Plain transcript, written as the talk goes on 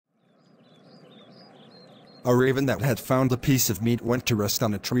A raven that had found a piece of meat went to rest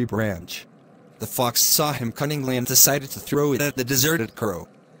on a tree branch. The fox saw him cunningly and decided to throw it at the deserted crow.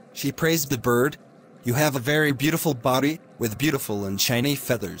 She praised the bird. "You have a very beautiful body, with beautiful and shiny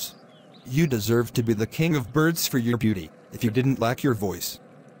feathers. You deserve to be the king of birds for your beauty, if you didn't lack your voice."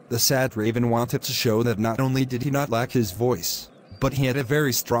 The sad raven wanted to show that not only did he not lack his voice, but he had a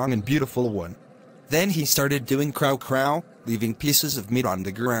very strong and beautiful one. Then he started doing crow-crow, leaving pieces of meat on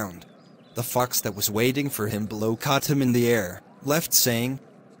the ground. The fox that was waiting for him below caught him in the air, left saying,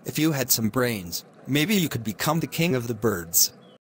 "If you had some brains, maybe you could become the king of the birds."